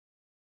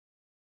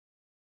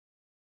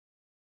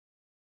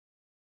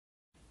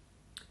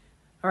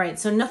All right,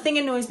 so nothing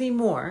annoys me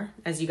more,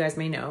 as you guys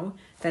may know,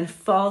 than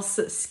false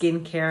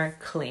skincare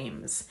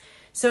claims.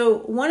 So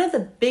one of the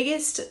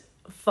biggest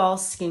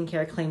false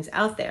skincare claims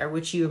out there,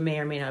 which you may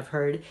or may not have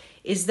heard,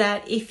 is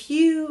that if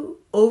you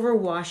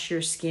overwash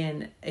your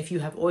skin, if you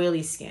have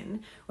oily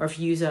skin, or if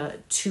you use a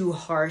too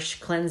harsh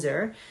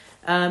cleanser,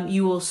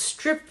 you will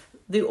strip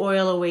the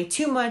oil away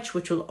too much,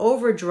 which will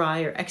over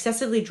dry or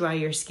excessively dry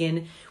your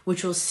skin,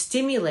 which will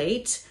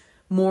stimulate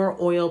more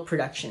oil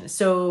production.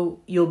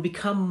 So you'll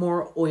become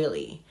more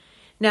oily.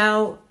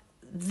 Now,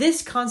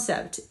 this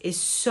concept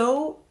is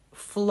so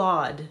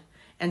flawed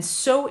and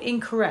so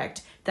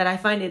incorrect that I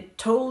find it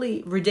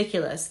totally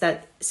ridiculous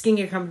that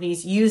skincare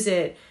companies use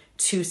it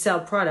to sell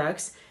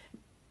products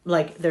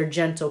like their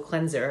gentle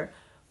cleanser,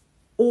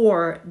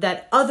 or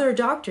that other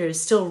doctors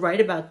still write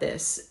about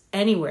this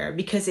anywhere,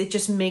 because it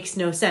just makes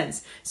no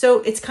sense. So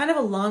it's kind of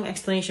a long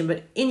explanation,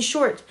 but in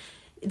short,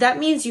 that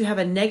means you have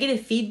a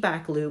negative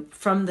feedback loop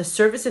from the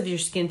surface of your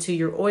skin to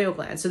your oil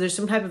gland. So there's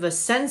some type of a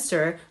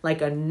sensor,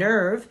 like a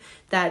nerve,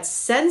 that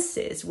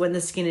senses when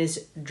the skin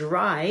is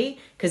dry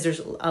because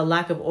there's a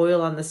lack of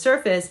oil on the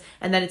surface,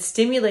 and then it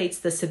stimulates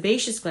the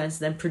sebaceous glands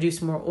to then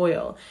produce more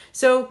oil.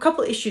 So a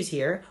couple issues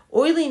here.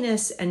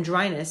 Oiliness and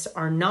dryness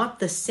are not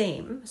the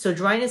same. So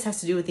dryness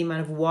has to do with the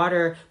amount of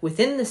water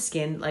within the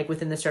skin, like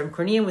within the stratum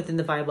corneum, within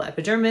the viable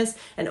epidermis,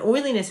 and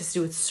oiliness has to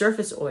do with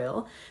surface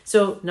oil.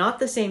 So not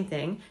the same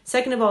thing.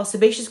 Second of all,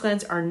 sebaceous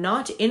glands are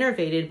not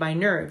innervated by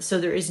nerves. So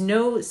there is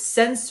no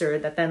sensor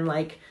that then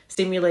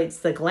stimulates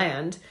the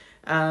gland.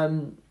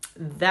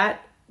 That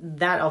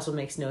also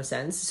makes no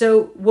sense.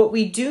 So what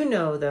we do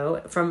know,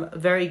 though, from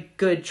very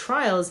good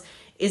trials,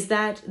 is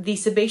that the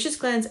sebaceous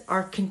glands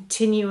are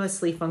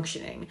continuously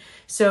functioning.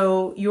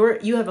 So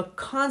you have a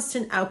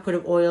constant output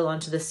of oil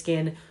onto the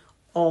skin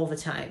all the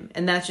time.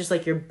 And that's just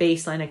like your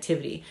baseline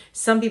activity.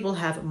 Some people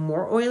have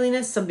more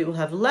oiliness, some people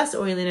have less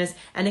oiliness,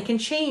 and it can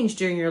change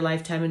during your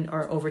lifetime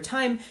or over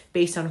time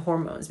based on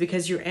hormones,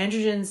 because your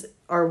androgens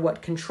are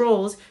what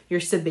controls your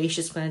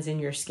sebaceous glands in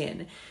your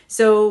skin.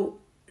 So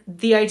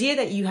the idea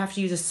that you have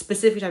to use a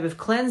specific type of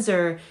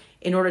cleanser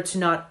in order to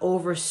not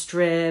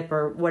overstrip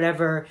or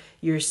whatever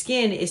your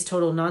skin is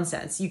total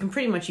nonsense. You can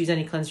pretty much use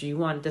any cleanser you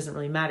want. It doesn't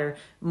really matter.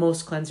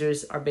 Most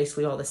cleansers are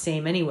basically all the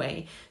same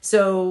anyway.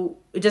 So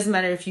it doesn't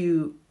matter if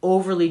you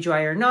overly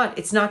dry or not.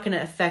 It's not going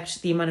to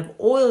affect the amount of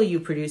oil you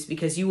produce,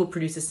 because you will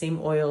produce the same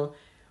oil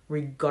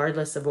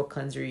regardless of what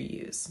cleanser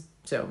you use.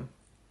 So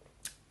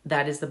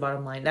that is the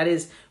bottom line. That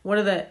is one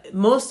of the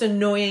most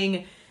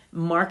annoying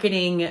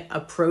marketing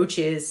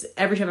approaches.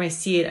 Every time I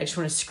see it, I just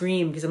want to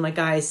scream, because I'm like,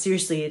 guys,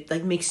 seriously,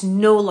 it makes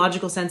no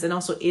logical sense and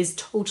also is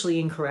totally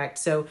incorrect.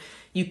 So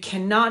you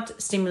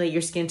cannot stimulate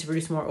your skin to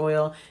produce more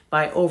oil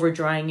by over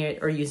drying it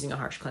or using a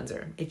harsh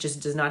cleanser. It just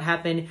does not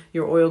happen.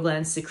 Your oil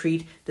glands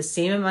secrete the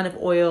same amount of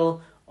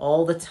oil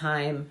all the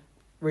time,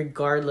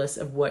 regardless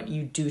of what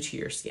you do to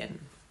your skin.